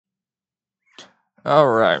All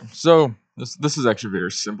right. So this is actually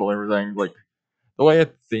very simple. Everything like the way I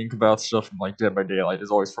think about stuff from like Dead by Daylight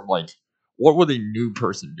is always from like what would a new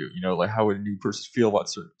person do? You know, like how would a new person feel about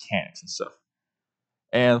certain mechanics and stuff.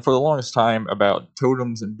 And for the longest time, about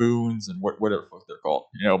totems and boons and whatever the fuck they're called.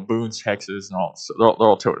 You know, boons, hexes, and all. So they're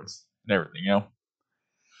all totems and everything. You know,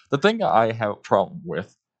 the thing I have a problem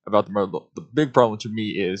with about the big problem to me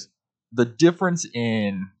is the difference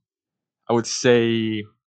in I would say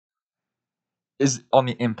is on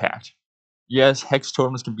the impact. Yes, hex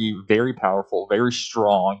totems can be very powerful, very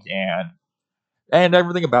strong, and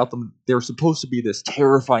everything about them. They're supposed to be this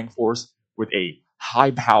terrifying force with a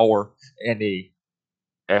high power and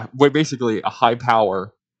well, basically a high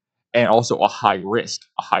power and also a higher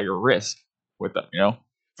risk with them. You know,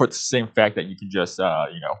 for the same fact that you can just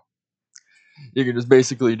you can just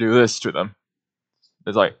basically do this to them.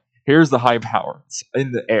 It's like here's the high power, it's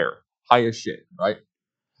in the air, high as shit, right?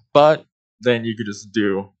 But then you could just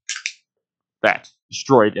do that,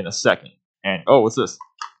 destroy it in a second. And oh, what's this?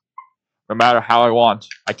 No matter how I want,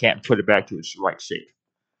 I can't put it back to its right shape.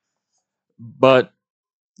 But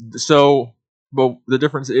so, but the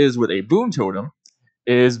difference is with a boon totem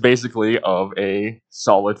is basically of a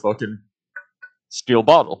solid fucking steel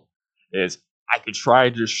bottle. Is I could try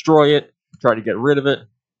to destroy it, try to get rid of it,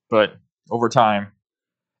 but over time,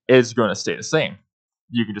 it's going to stay the same.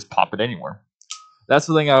 You can just pop it anywhere. That's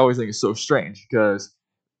the thing I always think is so strange because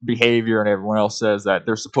behavior and everyone else says that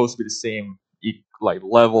they're supposed to be the same like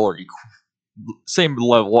level or same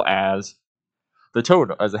level as the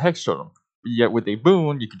totem, as a hex totem. Yet with a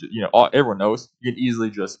boon, you could, everyone knows you can easily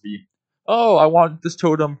just be, oh, I want this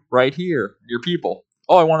totem right here, near people.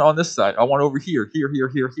 Oh, I want it on this side. I want it over here, here, here,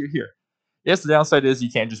 here, here, here. Yes, the downside is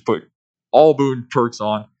you can't just put all boon perks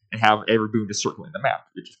on and have every boon just circling the map.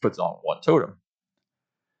 It just puts on one totem.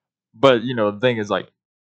 But the thing is like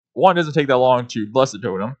one doesn't take that long to bless a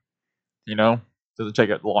totem. Doesn't take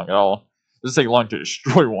it long at all. It doesn't take long to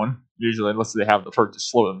destroy one usually, unless they have the perk to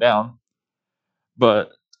slow them down.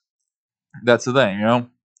 But that's the thing,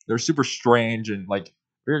 they're super strange and like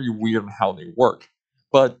very weird in how they work.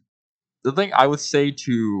 But the thing I would say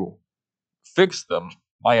to fix them,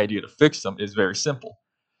 my idea to fix them is very simple.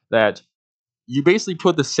 That you basically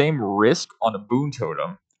put the same risk on a boon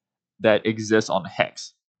totem that exists on a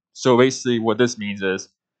hex. So basically, what this means is,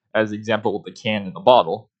 as the example with the can in the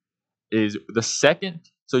bottle, is the second.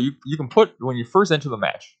 So you can put when you first enter the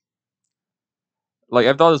match. Like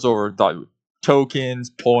I've thought this over, thought tokens,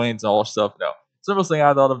 points, and all that stuff. No, simplest thing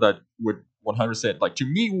I thought of that would 100% like to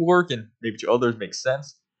me work and maybe to others make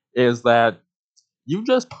sense is that you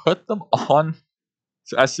just put them on.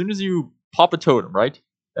 So as soon as you pop a totem, right?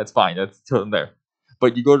 That's fine. That's the totem there.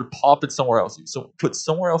 But you go to pop it somewhere else. You so put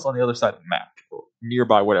somewhere else on the other side of the map or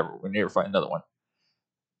nearby, whatever. When you ever find another one,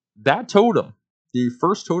 that totem, the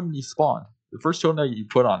first totem you spawn, the first totem that you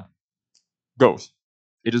put on, goes.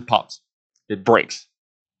 It just pops. It breaks.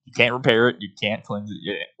 You can't repair it. You can't cleanse it.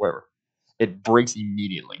 Whatever. It breaks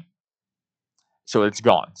immediately. So it's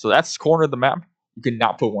gone. So that's corner of the map. You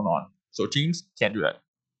cannot put one on. So teams can't do that.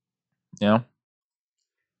 You know.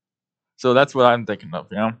 So that's what I'm thinking of.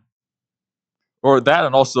 Or that,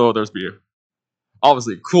 and also there's be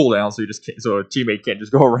obviously a cooldown, so you just can't, so a teammate can't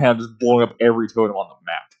just go around just blowing up every totem on the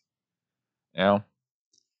map. You know.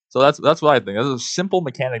 So that's what I think. That's a simple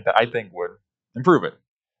mechanic that I think would improve it.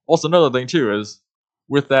 Also, another thing too is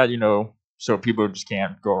with that, so people just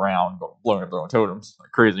can't go around blowing up their own totems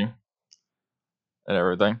like crazy and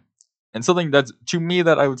everything. And something that's to me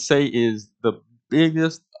that I would say is the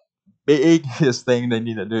biggest biggest thing they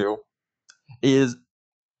need to do is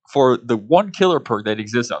for the one killer perk that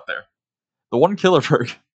exists out there. The one killer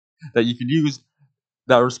perk that you can use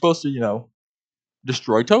that are supposed to,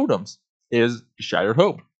 destroy totems is Shattered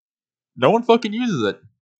Hope. No one fucking uses it.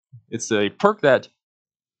 It's a perk that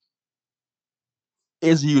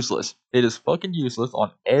is useless. It is fucking useless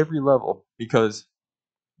on every level because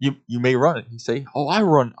you may run it. You say, "Oh, I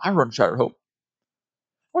run Shattered Hope."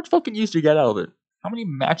 What fucking use do you get out of it? How many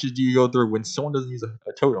matches do you go through when someone doesn't use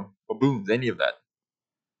a totem or boons, any of that?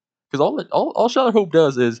 Because all Shattered Hope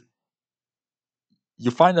does is you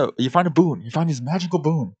find a boon, you find this magical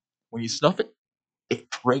boon. When you snuff it, it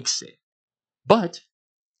breaks it. But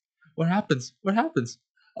what happens? What happens?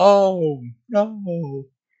 Oh no!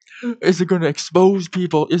 Is it going to expose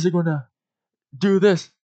people? Is it going to do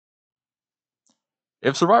this?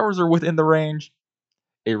 If survivors are within the range,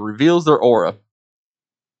 it reveals their aura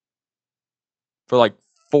for like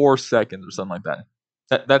 4 seconds or something like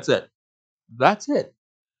that. That's it. That's it.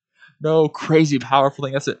 No crazy powerful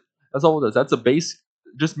thing. That's it. That's all it does. That's a base.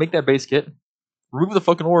 Just make that base kit. Remove the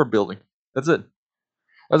fucking aura building. That's it.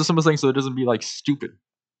 That's the simplest thing, so it doesn't be like stupid,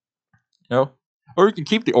 you know. Or you can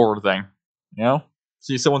keep the aura thing, you know.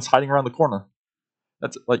 See someone's hiding around the corner.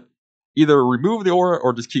 That's like either remove the aura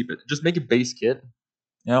or just keep it. Just make it base kit,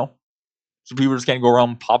 you know, so people just can't go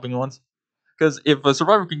around popping ones. Because if a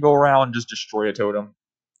survivor can go around and just destroy a totem,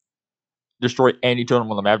 destroy any totem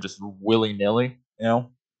on the map just willy nilly, you know,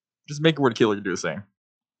 just make it where the killer can do the same.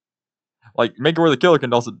 Like make it where the killer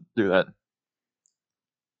can also do that.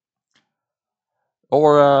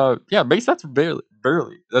 Or yeah, base that's barely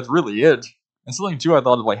that's really it. And something too I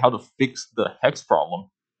thought of like how to fix the hex problem.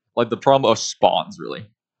 Like the problem of spawns really.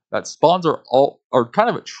 That spawns are kind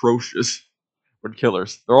of atrocious with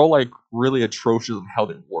killers. They're all like really atrocious in how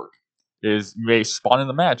they work. Is you may spawn in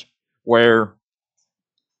the match where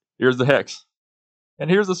here's the hex and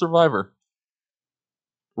here's the survivor.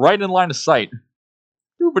 Right in line of sight.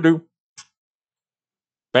 Doop-a-doo.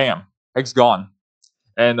 Bam. Hex gone.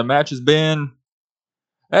 And the match has been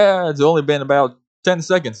it's only been about 10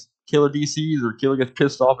 seconds. Killer DCs or killer gets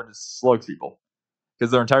pissed off and just slugs people.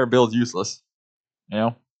 Because their entire build is useless. You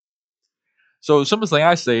know? So the simplest thing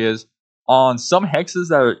I say is on some hexes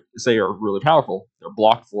that are really powerful, they're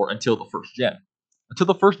blocked for until the first gen. Until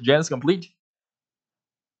the first gen is complete,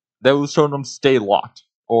 those totems stay locked.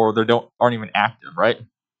 Or they aren't even active, right?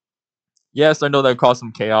 Yes, I know that caused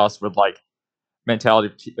some chaos with like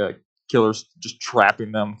mentality of killers just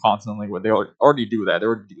trapping them constantly. But they already do that. They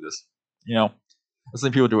already do this. You know? I've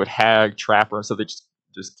seen people do it Hag, Trapper, and so they just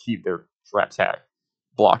keep their traps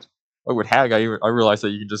blocked. Like with Hag, I realized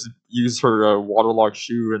that you can just use her waterlogged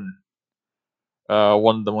shoe and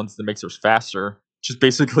one of the ones that makes her faster. Just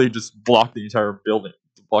basically just block the entire building,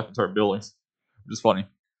 block the entire buildings, which is funny.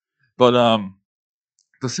 But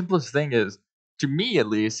the simplest thing is, to me at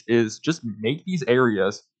least, is just make these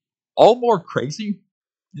areas all more crazy.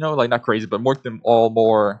 You know, like not crazy, but make them all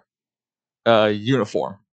more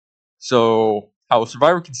uniform. So how a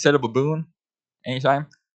survivor can set up a boon anytime.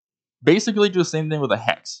 Basically, do the same thing with a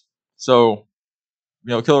hex. So,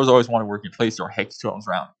 killers always want to work in place or hex totems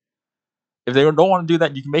around. If they don't want to do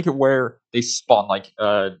that, you can make it where they spawn like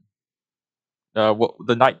the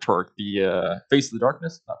night perk, the face of the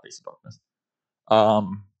darkness, not face of darkness.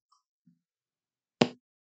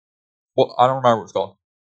 Well, I don't remember what it's called.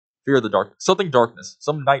 Fear of the dark, something darkness,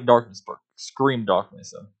 some night darkness perk, scream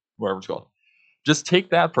darkness, whatever it's called. Just take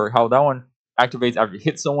that perk, how that one activates after you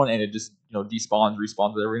hit someone, and it just despawns,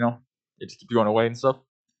 respawns, whatever. It just keeps going away and stuff.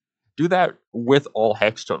 Do that with all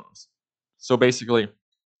hex totems. So basically,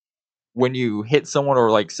 when you hit someone,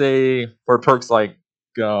 or like say for perks like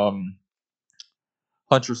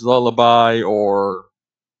Huntress Lullaby or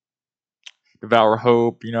Devour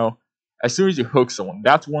Hope, as soon as you hook someone,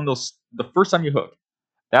 that's one of those. The first time you hook,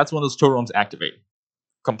 that's when those totems activate,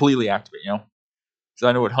 completely activate. Because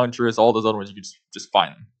I know what Huntress, all those other ones, you can just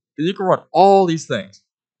find them. Because you can run all these things.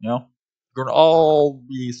 You can run all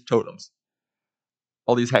these totems,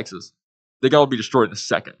 all these hexes. They gotta be destroyed in a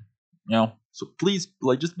second. So please,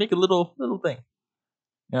 just make a little thing.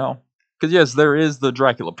 Because yes, there is the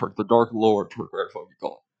Dracula perk, the Dark Lord perk, whatever you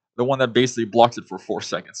call it, the one that basically blocks it for 4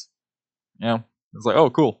 seconds. It's like, oh,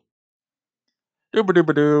 cool.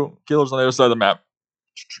 Doo-ba-doo-ba-doo. Killers on the other side of the map.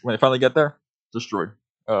 When they finally get there, destroyed.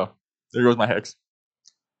 Oh, there goes my hex.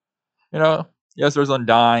 Yes, there's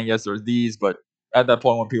Undying. Yes, there's these, but at that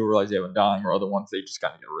point, when people realize they have Undying or other ones, they just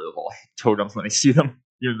kind of get rid of all totems when they see them,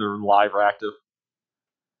 either they're live or active.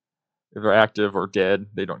 If they're active or dead,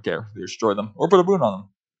 they don't care. They destroy them or put a boon on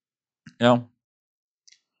them.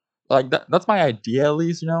 Like that's my idea, at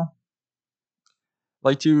least.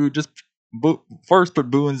 Like to just first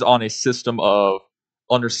put boons on a system of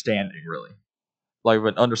understanding, really. Like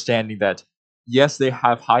an understanding that yes, they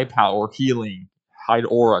have high power, healing, hide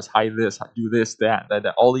auras, hide this, do this, that,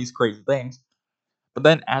 all these crazy things. But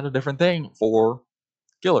then add a different thing for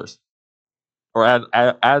killers, or add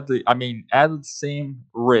the same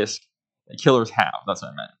risk that killers have. That's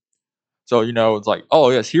what I meant. So it's like,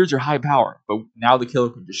 oh yes, here's your high power, but now the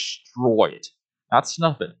killer can destroy it, not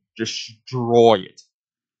snuff it, destroy it.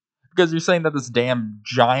 Because you're saying that this damn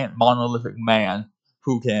giant monolithic man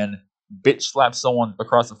who can bitch slap someone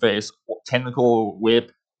across the face, tentacle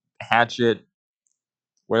whip, hatchet,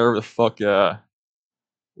 whatever the fuck the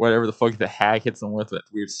hag hits them with that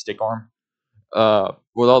weird stick arm,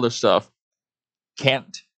 with all this stuff,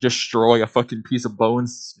 can't destroy a fucking piece of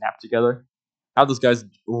bones snapped together. How those guys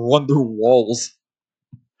run through walls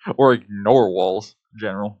or ignore walls in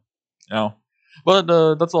general,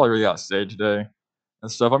 But that's all I really got to say today and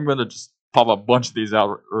stuff. I'm gonna just pop a bunch of these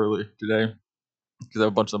out early today because I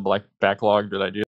have a bunch of them backlogged that I do.